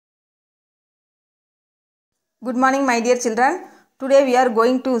Good morning, my dear children. Today we are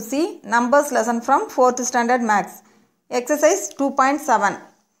going to see numbers lesson from 4th standard maths. Exercise 2.7.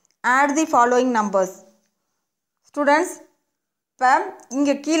 Add the following numbers. Students, இப்போ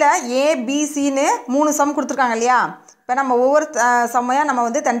இங்கே கீழே ஏபிசின்னு 3 some கொடுத்துருக்காங்க இல்லையா? இப்போ நம்ம ஒவ்வொரு சம்மையாக நம்ம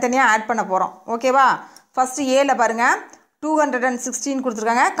வந்து தனித்தனியாக ஆட் பண்ண போகிறோம். ஓகேவா? ஃபஸ்ட்டு ஏல பாருங்கள் 216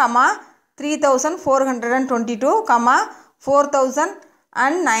 கொடுத்துருக்காங்க, கமா 3422, கமா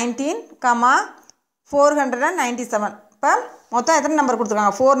 4019, கமா 497. இப்போ மொத்தம் எத்தனை நம்பர்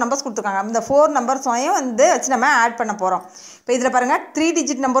கொடுத்துருக்காங்க? 4 நம்பர்ஸ் கொடுத்துருக்காங்க. இந்த 4 நம்பர்ஸையும் வந்து வச்சு நம்ம ஆட் பண்ண போகிறோம். இப்போ இதில் பாருங்கள் 3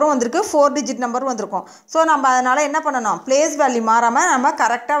 டிஜிட் நம்பரும் வந்திருக்கு, 4 டிஜிட் நம்பரும் வந்திருக்கும். ஸோ நம்ம அதனால் என்ன பண்ணணும், பிளேஸ் வேல்யூ மாறாமல் நம்ம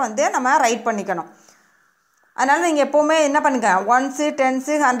கரெக்டாக வந்து நம்ம ரைட் பண்ணிக்கணும். அதனால் நீங்கள் எப்போவுமே என்ன பண்ணுங்க, 1s 10s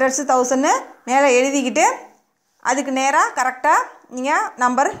 100s 1000 மேலே எழுதிக்கிட்டு அதுக்கு நேராக கரெக்டாக நீங்கள்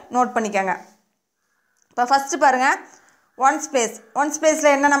நம்பர் நோட் பண்ணிக்கோங்க. இப்போ ஃபஸ்ட்டு பாருங்கள் ஒன்ஸ்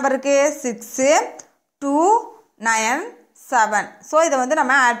பிளேஸில் என்ன நம்பர் இருக்குது? 6 2 9 7. ஸோ இதை வந்து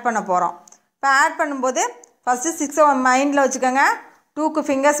நம்ம ஆட் பண்ண போகிறோம். இப்போ ஆட் பண்ணும்போது ஃபஸ்ட்டு 6 மைண்டில் வச்சுக்கோங்க, 2க்கு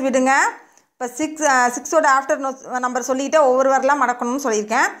ஃபிங்கர்ஸ் விடுங்க. இப்போ 6ஓட ஆஃப்டர் நம்பர் சொல்லிக்கிட்டே ஒவ்வொரு வரலாம் மடக்கணும்னு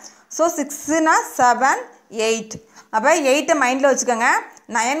சொல்லியிருக்கேன். ஸோ 6னா 7 8. அப்போ 8 மைண்டில் வச்சுக்கோங்க,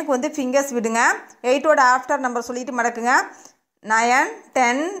 9க்கு வந்து ஃபிங்கர்ஸ் விடுங்க, 8ஓட ஆஃப்டர் நம்பர் சொல்லிவிட்டு மடக்குங்க. 9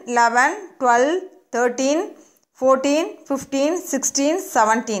 10 11 12 13 14 15 16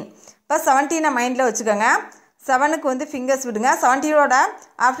 17. இப்போ 17 மைண்டில் வச்சுக்கோங்க, 7க்கு வந்து ஃபிங்கர்ஸ் விடுங்க, 17ஓட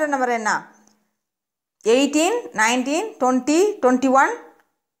ஆஃப்டர் நம்பர் என்ன? 18 19 20 21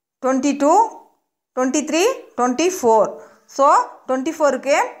 22 23 24. ஸோ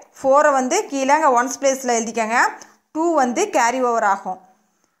 24க்கு 4 வந்து கீழே அங்கே ஒன்ஸ் பிளேஸில் எழுதிக்கோங்க, 2 வந்து கேரி ஓவர் ஆகும்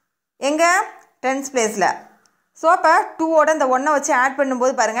எங்கே? 10s பிளேஸில். ஸோ இப்போ 2ஓட இந்த 1 வச்சு ஆட்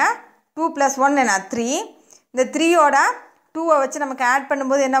பண்ணும்போது பாருங்கள், 2 + 1 என்ன? 3. இந்த 3ஓட 2 வச்சு நமக்கு ஆட்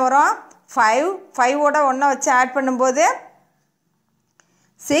பண்ணும்போது என்ன வரும்? 5. 5ஓட 1 வச்சு ஆட் பண்ணும்போது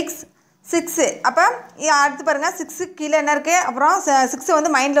 6. அப்போ அடுத்து பாருங்கள் 6க்கு கீழே என்ன இருக்குது? அப்புறம் 6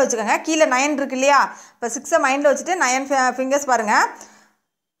 வந்து மைண்டில் வச்சுக்கோங்க, கீழே 9 இருக்குது இல்லையா? இப்போ 6 மைண்டில் வச்சுட்டு 9 ஃபிங்கர்ஸ் பாருங்கள்,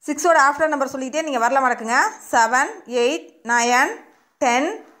 6ஓட ஆஃப்டர் நம்பர் சொல்லிகிட்டே நீங்கள் வரல மடக்குங்க. 7 8 9 10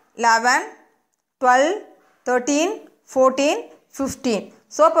 11 12 13 14 15.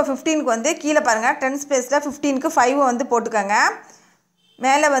 ஸோ இப்போ 15க்கு வந்து கீழே பாருங்கள் 10s பிளேஸில் 15க்கு 5 வந்து போட்டுக்கோங்க.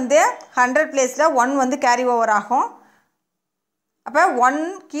 மேலே வந்து 100 பிளேஸில் 1 வந்து கேரி ஓவர் ஆகும். அப்போ 1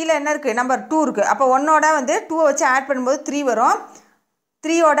 கீழே என்ன இருக்குது? நம்பர் 2 இருக்குது. அப்போ 1ஓட வந்து 2 வச்சு ஆட் பண்ணும்போது 3 வரும்.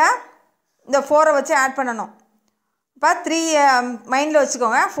 3ஓட இந்த 4 வச்சு ஆட் பண்ணணும். இப்போ 3 மைண்டில்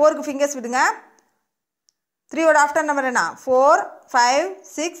வச்சுக்கோங்க, 4க்கு ஃபிங்கர்ஸ் விடுங்க, 3ஓட ஆஃப்டர் நம்பர் என்ன? 4 5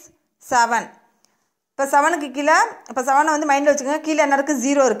 6 7. இப்போ 7க்கு கீழே, இப்போ 7 வந்து மைண்டில் வச்சுக்கோங்க, கீழே என்ன இருக்குது?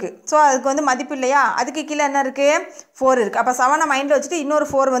 0 இருக்குது. ஸோ அதுக்கு வந்து மதிப்பு இல்லையா? அதுக்கு கீழே என்ன இருக்குது? 4 இருக்குது. அப்போ 7 மைண்டில் வச்சுட்டு இன்னொரு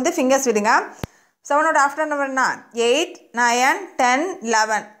 4 வந்து ஃபிங்கர்ஸ் விடுங்க. 7ஓட ஆஃப்டர் நம்பர் என்ன? 8 9 10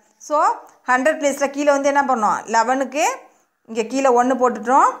 11. ஸோ 100 பிளேஸில் கீழே வந்து என்ன பண்ணோம்? 11க்கு இங்கே கீழே 1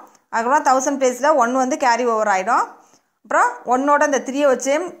 போட்டுட்டோம். அதுக்கப்புறம் 1000 பிளேஸில் 1 வந்து கேரி ஓவர் ஆகிடும். அப்புறம் 1ஓட இந்த 3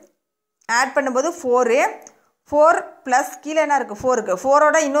 வச்சு ஆட் பண்ணும்போது 4 ப்ளஸ் கீழே என்ன இருக்குது? 4 இருக்குது.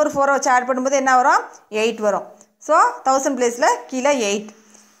 4ஓட இன்னொரு 4 வச்சு ஆட் பண்ணும்போது என்ன வரும்? 8 வரும். ஸோ 1000 பிளேஸில் கீழே 8.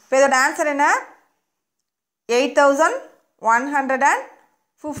 இப்போ இதோட ஆன்சர் என்ன?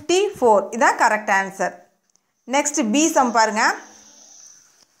 8154. இதுதான் correct answer. Next be some பாருங்கள்,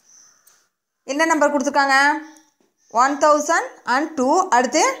 என்ன நம்பர் கொடுத்துருக்காங்க? 1002,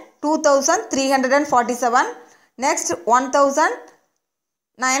 அடுத்து 2347, நெக்ஸ்ட்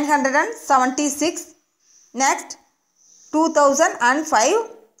 1976, நெக்ஸ்ட் 2005,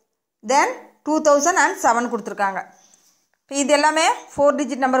 தென் 2007 கொடுத்துருக்காங்க. இப்போ இது எல்லாமே 4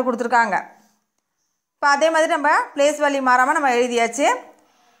 டிஜிட் நம்பர் கொடுத்துருக்காங்க. இப்போ அதே மாதிரி நம்ம பிளேஸ் வேல்யூ மாறாமல் நம்ம எழுதியாச்சு.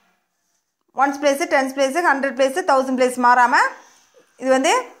 1s place 10s place 100 place 1000 place மாறாமல் இது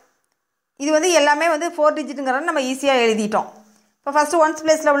வந்து எல்லாமே வந்து 4 டிஜிட்டுங்கிறத நம்ம ஈஸியாக எழுதிட்டோம். இப்போ ஃபஸ்ட்டு 1s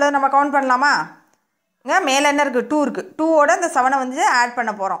பிளேஸில் உள்ளதை நம்ம கவுண்ட் பண்ணலாமா? இங்கே மேலே என்ன இருக்குது? 2 இருக்குது. 2ஓட இந்த 7 வந்து ஆட்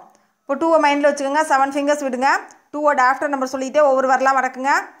பண்ண போகிறோம். இப்போ 2 மைண்டில் வச்சுக்கோங்க, 7 ஃபிங்கர்ஸ் விடுங்க, 2ஓட ஆஃப்டர் நம்பர் சொல்லிகிட்டே ஒவ்வொரு வரலாம்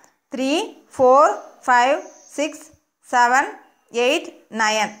மடக்குங்க. 3 4 5 6 7 8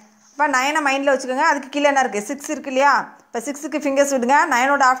 9. இப்போ 9 மைண்டில் வச்சுக்கோங்க, அதுக்கு கீழே என்ன இருக்குது? 6 இருக்குது இல்லையா? இப்போ 6க்கு ஃபிங்கர்ஸ் விடுங்க,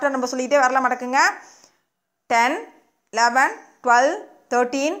 9ஓட ஆஃப்டர் நம்பர் சொல்லிகிட்டே வரலாம் மடக்குங்க. 10 11 12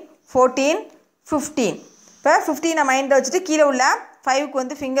 13 14 15. இப்போ 15 மைண்டில் வச்சுட்டு கீழே உள்ள 5க்கு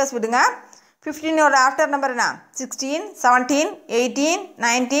வந்து ஃபிங்கர்ஸ் விடுங்க. 15ஓட ஆஃப்டர் நம்பர் என்ன? 16 17 18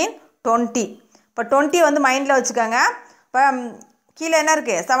 19 20. இப்போ 20 வந்து மைண்டில் வச்சுக்கோங்க. இப்போ கீழே என்ன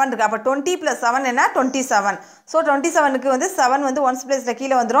இருக்குது? 7 இருக்குது. அப்போ 20 + 7 என்ன? 27. ஸோ 27க்கு வந்து 7 வந்து 1s பிளேஸில்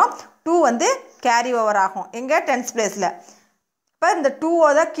கீழே வந்துடும், 2 வந்து கேரி ஓவர் ஆகும் எங்கே? 10s பிளேஸில். இப்போ இந்த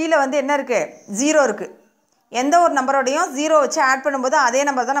 2ஓட கீழே வந்து என்ன இருக்குது? 0 இருக்குது. எந்த ஒரு நம்பரோடையும் 0 வச்சு ஆட் பண்ணும்போது அதே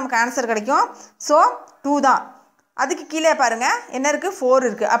நம்பர் தான் நமக்கு ஆன்சர் கிடைக்கும். ஸோ 2 தான். அதுக்கு கீழே பாருங்கள் என்ன இருக்குது, 4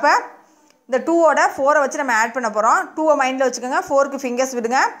 இருக்குது. அப்போ இந்த 2ஓட 4 வச்சு நம்ம ஆட் பண்ண போகிறோம். 2 மைண்டில் வச்சுக்கோங்க, 4க்கு ஃபிங்கர்ஸ்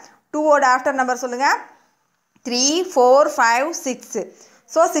விடுங்க. 2ஓட ஆஃப்டர் நம்பர் சொல்லுங்கள். 3, 4, 5, 6.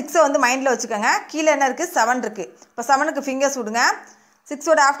 ஸோ 6 வந்து மைண்டில் வச்சுக்கோங்க. கீழே என்ன இருக்குது, 7 இருக்குது. இப்போ 7க்கு ஃபிங்கர்ஸ் விடுங்க.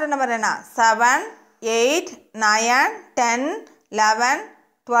 6ஓட ஆஃப்டர் நம்பர் என்ன, 7, 8, 9, 10, 11,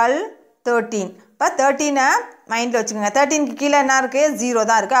 12, 13. இப்போ 13 மைண்டில் வச்சுக்கோங்க. 13க்கு கீழே என்ன இருக்குது, 0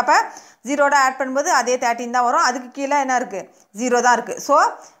 தான் இருக்குது. அப்போ 0ஓட ஆட் பண்ணும்போது அதே 13 தான் வரும். அதுக்கு கீழே என்ன இருக்குது, 0 தான் இருக்குது. ஸோ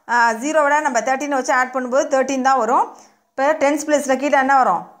 0ஓட நம்ம 13 வச்சு ஆட் பண்ணும்போது 13 தான் வரும். இப்போ 10th பிளேஸில் கீழே என்ன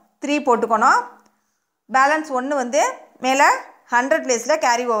வரும், 3 போட்டுக்கணும். பேலன்ஸ் 1 வந்து மேலே 100 பிளேஸில்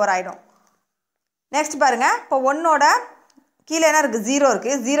கேரி ஓவர் ஆகிடும். நெக்ஸ்ட் பாருங்கள், இப்போ 1ஓட கீழே என்ன இருக்குது, 0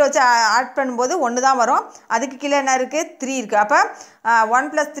 இருக்குது. 0 வச்சு ஆட் பண்ணும்போது 1 தான் வரும். அதுக்கு கீழே என்ன இருக்குது, 3 இருக்குது. அப்போ 1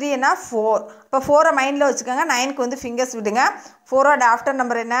 + 3 என்ன, 4. இப்போ 4 மைண்டில் வச்சுக்கோங்க. 9க்கு வந்து ஃபிங்கர்ஸ் விடுங்க. 4ஓட ஆஃப்டர்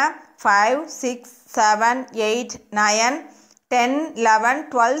நம்பர் என்ன, 5, 6, 7, 8, 9, 10, 11,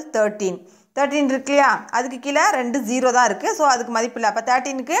 12, 13. 13 இருக்கு இல்லையா, அதுக்கு கீழே 2 0 தான் இருக்குது. ஸோ அதுக்கு மதிப்பு இல்லை. அப்போ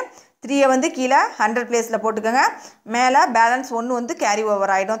 13க்கு 3 வந்து கீழே 100 பிளேஸில் போட்டுக்கோங்க. மேலே பேலன்ஸ் 1 வந்து கேரி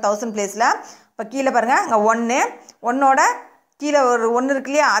ஓவர் ஆகிடும் 1000 பிளேஸில். இப்போ கீழே பாருங்கள், அங்கே 1ஓட கீழே ஒரு 1 இருக்கு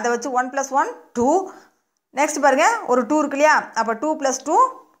இல்லையா, அதை வச்சு 1 + 1 2. நெக்ஸ்ட் பாருங்கள், ஒரு 2 இருக்கு இல்லையா, அப்போ 2 + 2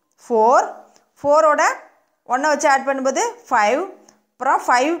 4. 4ஓட 1 வச்சு ஆட் பண்ணும்போது 5. அப்புறம்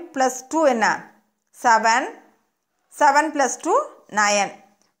 5 + 2 என்ன, 7. 7 + 2 9.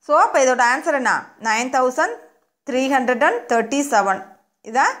 ஸோ இப்போ இதோட ஆன்சர் என்ன, 9337.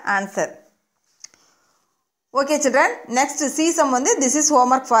 இதுதான் answer. Okay children, next C some வந்து this is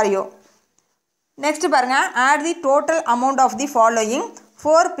homework for you. Next பாருங்கள், add the total amount of the following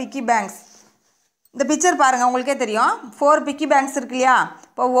 4 piggy banks. இந்த பிக்சர் பாருங்கள், உங்களுக்கே தெரியும். 4 பிக்கி பேங்க்ஸ் இருக்கு இல்லையா.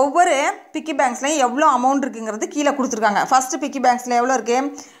 இப்போ ஒவ்வொரு பிக்கி பேங்க்ஸ்லையும் எவ்வளோ அமௌண்ட் இருக்குங்கிறது கீழே கொடுத்துருக்காங்க. ஃபஸ்ட்டு பிக்கி பேங்க்ஸில் எவ்வளோ இருக்குது,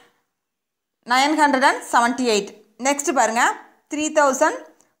 978. நெக்ஸ்ட்டு பாருங்கள்,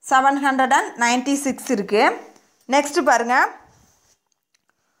 3796 இருக்குது. நெக்ஸ்ட்டு பாருங்கள்,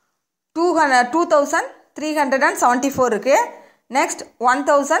 2374 இருக்குது. நெக்ஸ்ட்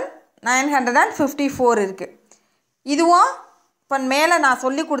 1954 இருக்குது. இதுவும் இப்போ மேலே நான்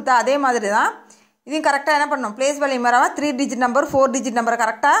சொல்லி கொடுத்த அதே மாதிரி தான். இதையும் கரெக்டாக என்ன பண்ணணும், ப்ளேஸ் வேல்யூ மாறாமல் 3 டிஜிட் நம்பர் 4 டிஜிட் நம்பரை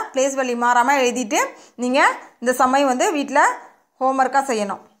கரெக்டாக ப்ளேஸ் வேல்யூ மாறாமல் எழுதிட்டு நீங்கள் இந்த சம்மை வந்து வீட்டில் ஹோம்ஒர்க்காக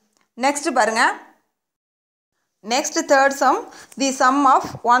செய்யணும். நெக்ஸ்ட்டு பாருங்கள், next third sum, the some of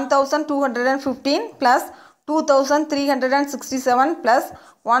 1215 plus 2367 plus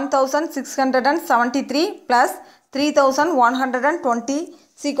 1673 plus 3120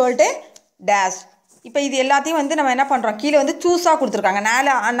 = dash. இப்போ இது எல்லாத்தையும் வந்து நம்ம என்ன பண்ணுறோம், கீழே வந்து சூஸாக கொடுத்துருக்காங்க.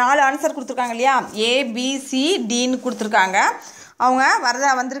 4 ஆன்சர் கொடுத்துருக்காங்க இல்லையா, ABCDன்னு கொடுத்துருக்காங்க. அவங்க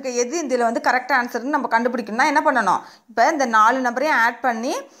வந்திருக்க எது இதில் வந்து கரெக்ட் ஆன்சர்னு நம்ம கண்டுபிடிக்கணும்னா என்ன பண்ணணும், இப்போ இந்த 4 நம்பரையும் ஆட்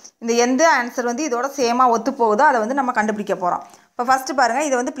பண்ணி இந்த எந்த ஆன்சர் வந்து இதோட சேமாக ஒத்து போகுதோ அதை வந்து நம்ம கண்டுபிடிக்க போகிறோம். இப்போ ஃபஸ்ட்டு பாருங்கள்,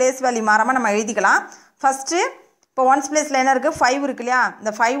 இதை வந்து ப்ளேஸ் வேல்யூ மாறாமல் நம்ம எழுதிக்கலாம். ஃபஸ்ட்டு இப்போ 1 பிளேஸில் என்ன இருக்குது, 5 இருக்கு இல்லையா.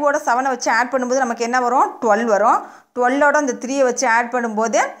 இந்த 5ஓட 7 வச்சு ஆட் பண்ணும்போது நமக்கு என்ன வரும், 12 வரும். 12ஓட இந்த 3 வச்சு ஆட்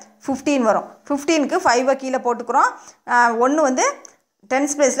பண்ணும்போது 15 வரும். 15க்கு 5 கீழே போட்டுக்கிறோம். 1 வந்து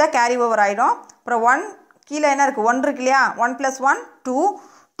 10th பிளேஸில் கேரி ஓவர் ஆகிடும். அப்புறம் 1 கீழே என்ன இருக்குது, 1 இருக்கு இல்லையா. 1 + 1 2.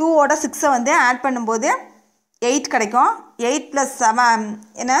 2ஓட 6 வந்து ஆட் பண்ணும்போது 8 கிடைக்கும். 8 + 7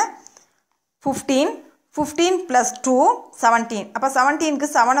 என்ன, 15. 15 + 2 17. அப்போ 17க்கு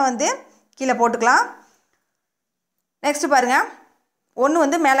 7 வந்து கீழே போட்டுக்கலாம். நெக்ஸ்ட் பாருங்கள், 1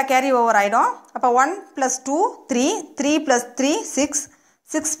 வந்து மேலே கேரி ஓவர் ஆகிடும். அப்போ 1 + 2 3. 3 + 3 6.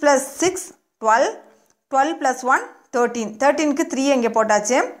 6 + 6 12. 12 + 1 13. 13க்கு 3 இங்கே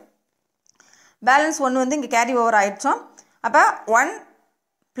போட்டாச்சு. பேலன்ஸ் 1 வந்து இங்கே கேரி ஓவர் ஆகிடுச்சோம். அப்போ 1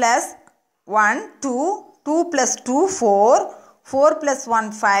 + 1 2. 2 + 2 4. 4 + 1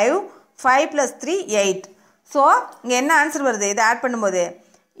 5. 5 + 3 8. ஸோ இங்கே என்ன ஆன்சர் வருது, இதை ஆட் பண்ணும்போது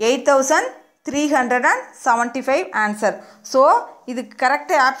 8375 ஆன்சர். ஸோ இதுக்கு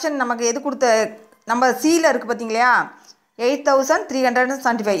கரெக்ட் ஆப்ஷன் நமக்கு எது கொடுத்த, நம்ம சியில் இருக்குது பார்த்தீங்களா,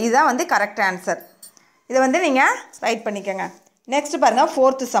 8375. இதுதான் வந்து கரெக்ட் ஆன்சர். இதை வந்து நீங்கள் ரைட் பண்ணிக்கோங்க. நெக்ஸ்ட் பாருங்கள்,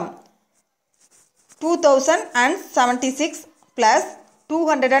 4th some. 2076 plus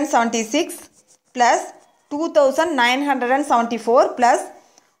 276 plus 2974 plus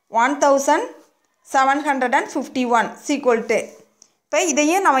 1751 = இப்போ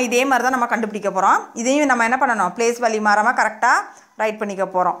இதையும் நம்ம இதே மாதிரி தான் நம்ம கண்டுபிடிக்க போகிறோம். இதையும் நம்ம என்ன பண்ணணும், ப்ளேஸ் வேல்யூ மாறாமல் கரெக்டாக ரைட் பண்ணிக்க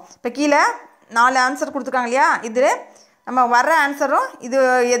போகிறோம். இப்போ கீழே 4 ஆன்சர் கொடுத்துருக்காங்க இல்லையா, இது நம்ம வர்ற ஆன்சரும் இது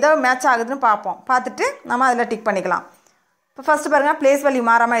எதோ மேட்ச் ஆகுதுன்னு பார்ப்போம். பார்த்துட்டு நம்ம அதில் டிக் பண்ணிக்கலாம். இப்போ ஃபஸ்ட்டு பாருங்கள், ப்ளேஸ் வேல்யூ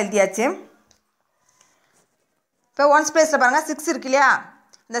மாறாமல் எழுதியாச்சு. இப்போ 1st பிளேஸில் பாருங்கள் 6 இருக்கு இல்லையா.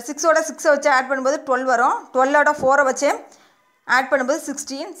 இந்த 6ஓட 6 வச்சு ஆட் பண்ணும்போது 12 வரும். 12ஓட 4 வச்சு ஆட் பண்ணும்போது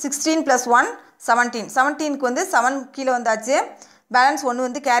 16. 16 + 1 17. 17க்கு வந்து 7 கீழே வந்தாச்சு. பேலன்ஸ் 1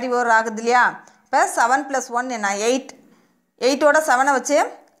 வந்து கேரி ஓவர் ஆகுது இல்லையா? இப்போ 7 + 1 என்ன 8. 8ஓட 7 வச்சு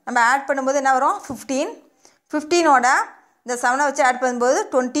நம்ம ஆட் பண்ணும்போது என்ன வரும் 15. 15ஓட இந்த 7 வச்சு ஆட் பண்ணும்போது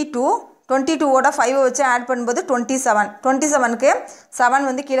 22. 22ஓட 5 வச்சு ஆட் பண்ணும்போது 27. 27க்கு 7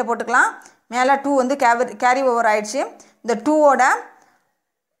 வந்து கீழே போட்டுக்கலாம். மேலே 2 வந்து கேரி ஓவர் ஆகிடுச்சு. இந்த 2ஓட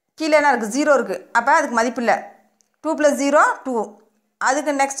கீழே என்ன இருக்குது 0 இருக்குது. அப்போ அதுக்கு மதிப்பு இல்லை. 2 + 0 2.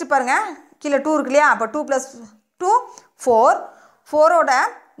 அதுக்கு நெக்ஸ்ட்டு பாருங்கள் கீழே 2 இருக்கு இல்லையா? அப்போ 2 + 2 4. 4ஓட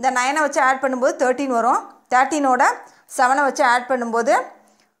இந்த 9 வச்சு ஆட் பண்ணும்போது 13 வரும். 13ஓட 7 வச்சு ஆட் பண்ணும்போது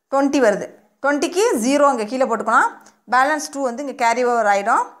 20 வருது. 20க்கு 0 இங்கே கீழே போட்டுக்கணும். பேலன்ஸ் 2 வந்து இங்கே கேரி ஓவர்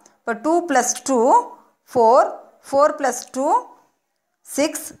ஆகிடும். இப்போ 2 + 2 4. 4 + 2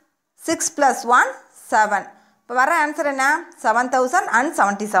 6. 6 + 1 7. இப்போ வர ஆன்சர் என்ன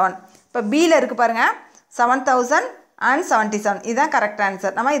 7077. இப்போ பியில் இருக்குது பாருங்கள் 7077. இதுதான் கரெக்ட்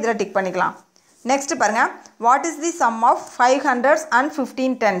ஆன்சர். நம்ம இதில் டிக் பண்ணிக்கலாம். நெக்ஸ்ட் பாருங்கள் what is the some of 500s and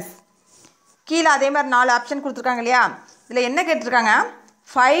 15 tens. கீழே அதே மாதிரி 4 ஆப்ஷன் கொடுத்துருக்காங்க இல்லையா? இதில் என்ன கேட்டிருக்காங்க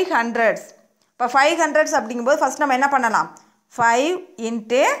 500s. இப்போ 500s அப்படிங்கும்போது ஃபஸ்ட் நம்ம என்ன பண்ணலாம் 5 ×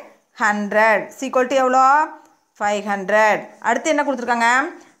 100 = எவ்வளோ 500. அடுத்து என்ன கொடுத்துருக்காங்க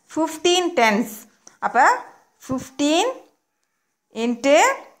 15 tens. அப்போ 15 ×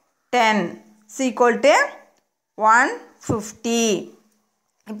 10 = 150.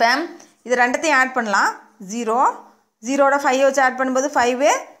 இப்போ இது ரெண்டத்தையும் ஆட் பண்ணலாம் 0. 0ஓட 5 வச்சு ஆட் பண்ணும்போது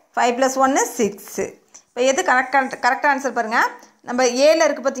 5. 5 + 1 6. இப்போ எது கரெக்ட் ஆன்சர் பாருங்கள். நம்ம ஏல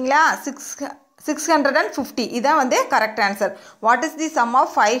இருக்குது பார்த்தீங்களா 650. இதுதான் வந்து correct answer. What is the some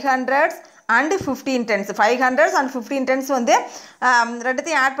of 500s and 15 tens. 500s and 15 tens வந்து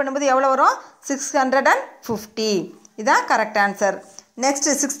ரெண்டத்தையும் ஆட் பண்ணும்போது எவ்வளோ வரும் 650. இதுதான் கரெக்ட் ஆன்சர். நெக்ஸ்ட்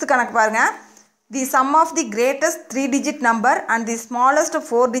 6th கணக்கு பாருங்கள். தி some of the greatest 3-digit number and the smallest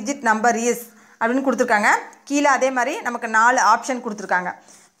 4-digit number is அப்படின்னு கொடுத்துருக்காங்க. கீழே அதே மாதிரி நமக்கு 4 ஆப்ஷன் கொடுத்துருக்காங்க.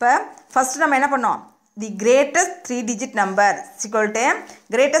 இப்போ ஃபஸ்ட்டு நம்ம என்ன பண்ணோம் the greatest 3-digit number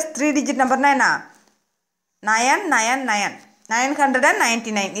greatest 3-digit நம்பர்னால் என்ன 999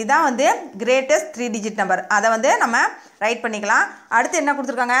 999. இதுதான் வந்து கிரேட்டஸ்ட் 3-digit நம்பர். அதை வந்து நம்ம ரைட் பண்ணிக்கலாம். அடுத்து என்ன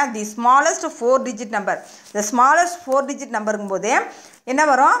கொடுத்துருக்காங்க தி ஸ்மாலஸ்ட் 4-digit நம்பர். இந்த ஸ்மாலஸ்ட் 4-digit நம்பருங்கும் போது என்ன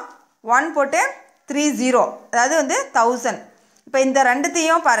வரும் 1 போட்டு 30, அதாவது வந்து 1000. இப்போ இந்த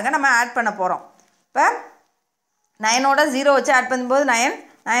ரெண்டுத்தையும் பாருங்கள் நம்ம ஆட் பண்ண போகிறோம். இப்போ 9ஓட 0 வச்சு ஆட் பண்ணும்போது 9.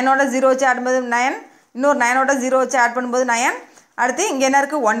 9ஓட 0 வச்சு ஆட் பண்ணும்போது 9. இன்னொரு 9ஓட 0 வச்சு ஆட் பண்ணும்போது 9. அடுத்து இங்கே என்ன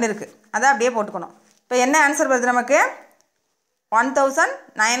இருக்குது 1 இருக்குது. அதை அப்படியே போட்டுக்கணும். இப்போ என்ன ஆன்சர் வருது நமக்கு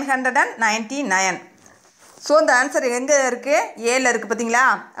 1999. ஸோ இந்த ஆன்சர் எங்கே இருக்குது ஏல இருக்குது பார்த்தீங்களா?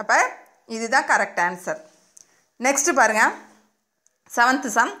 அப்போ இதுதான் கரெக்ட் ஆன்சர். நெக்ஸ்ட்டு பாருங்கள் 7th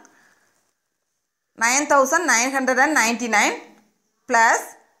சம் 9999 +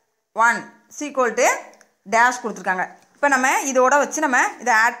 1 = டேஷ் கொடுத்துருக்காங்க. இப்போ நம்ம இதோட வச்சு நம்ம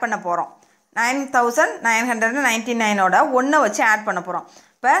இதை ஆட் பண்ண போகிறோம். 9999ஓட 1 வச்சு ஆட் பண்ண போகிறோம்.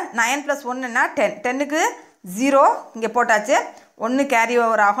 இப்போ 9 + 1 என்ன 10. 10க்கு 0 இங்கே போட்டாச்சு. 1 கேரி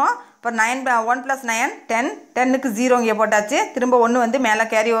ஓவர் ஆகும். இப்போ 1 + 9 10. 10க்கு 0 இங்கே போட்டாச்சு. திரும்ப 1 வந்து மேலே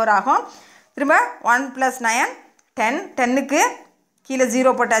கேரி ஓவர் ஆகும். திரும்ப 1 + 9 10. 10க்கு கீழே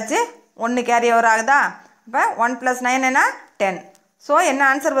 0 போட்டாச்சு. 1 கேரி ஓவர் ஆகுதா? இப்போ 1 + 9 என்ன 10. ஸோ என்ன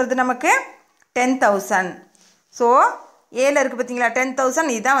ஆன்சர் வருது நமக்கு 10,000. ஸோ ஏல இருக்குது பார்த்தீங்களா 10,000.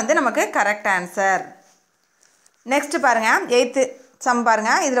 இதுதான் வந்து நமக்கு கரெக்ட் ஆன்சர். நெக்ஸ்ட் பாருங்கள் 8th சம்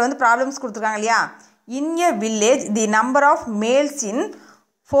பாருங்கள். இதில் வந்து ப்ராப்ளம்ஸ் கொடுத்துருக்காங்க இல்லையா? இன் எ village the number of males in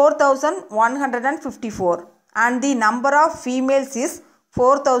 4154 and the number of females is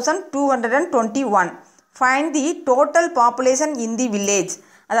 4221. Find the total population in the village.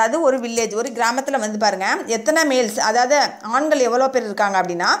 அதாவது ஒரு வில்லேஜ் ஒரு கிராமத்தில் வந்து பாருங்கள் எத்தனை மேல்ஸ் அதாவது ஆண்கள் எவ்வளோ பேர் இருக்காங்க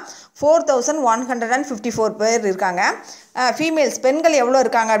அப்படின்னா 4154 பேர் இருக்காங்க. ஃபீமேல்ஸ் பெண்கள் எவ்வளோ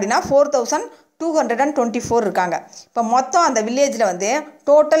இருக்காங்க அப்படின்னா 4224 இருக்காங்க. இப்போ மொத்தம் அந்த வில்லேஜில் வந்து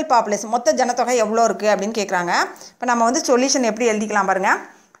டோட்டல் பாப்புலேஷன் மொத்த ஜனத்தொகை எவ்வளோ இருக்குது அப்படின்னு கேட்குறாங்க. இப்போ நம்ம வந்து சொல்யூஷன் எப்படி எழுதிக்கலாம் பாருங்கள்.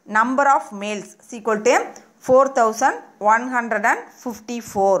 Number of males =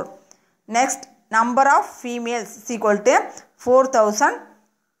 4154. Next number of females =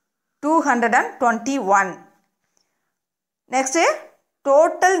 4221. Next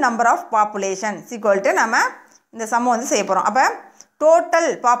total number of population = நம்ம இந்த சம் வந்து செய்ய போகிறோம். அப்போ டோட்டல்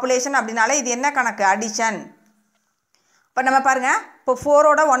பாப்புலேஷன் அப்படின்னாலே இது என்ன கணக்கு அடிஷன். இப்போ நம்ம பாருங்கள் இப்போ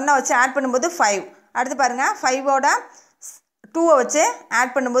 4ஓட 1 வச்சு ஆட் பண்ணும்போது 5. அடுத்து பாருங்கள் 5ஓட 2 வச்சு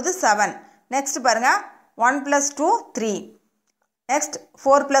ஆட் பண்ணும்போது 7. நெக்ஸ்ட் பாருங்கள் 1 + 2 3. நெக்ஸ்ட்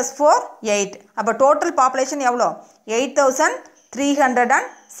 4 + 4 8. அப்போ டோட்டல் பாப்புலேஷன் எவ்வளோ 8376.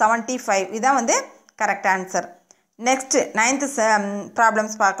 75 இதான் வந்து correct answer. Next 9th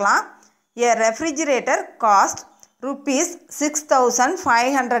problems பார்க்கலாம். A refrigerator cost rupees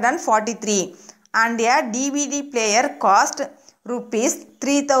 6543 and a DVD player cost rupees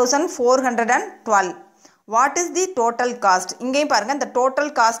 3412. What is the total cost? இங்கேயும் பாருங்க இந்த total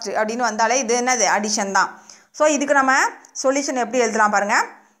cost அப்படின்னு வந்தாலே இது என்னது அடிஷன் தான். ஸோ இதுக்கு நம்ம சொல்யூஷன் எப்படி எழுதலாம் பாருங்க.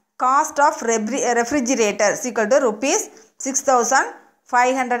 Cost of refrigerator is equal to rupees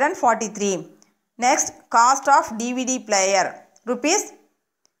 6543. Next, cost of DVD player rupees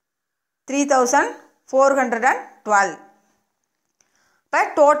 3412. But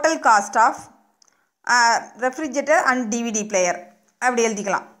total cost of refrigerator and DVD player அப்படி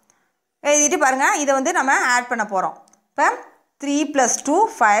எழுதிக்கலாம். எழுதிட்டு பாருங்க இதை வந்து நம்ம ஆட் பண்ண போகிறோம். இப்போ 3 + 2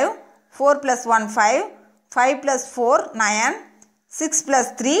 5, 4 + 1 5, 5 + 4 9, 6 +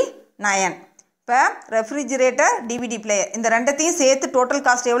 3 9. இப்போ ரெஃப்ரிஜிரேட்டர் டிவிடி பிளேயர் இந்த ரெண்டத்தையும் சேர்த்து டோட்டல்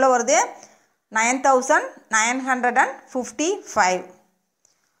காஸ்ட் எவ்வளோ வருது? 9955.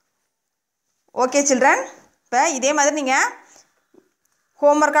 ஓகே சில்ட்ரன், இப்போ இதே மாதிரி நீங்கள்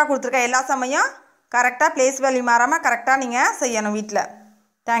ஹோம்ஒர்க்காக கொடுத்துருக்க எல்லா சமயம் கரெக்டாக ப்ளேஸ் வேல்யூ மாறாமல் கரெக்டாக நீங்கள் செய்யணும் வீட்டில்.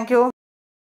 தேங்க்யூ.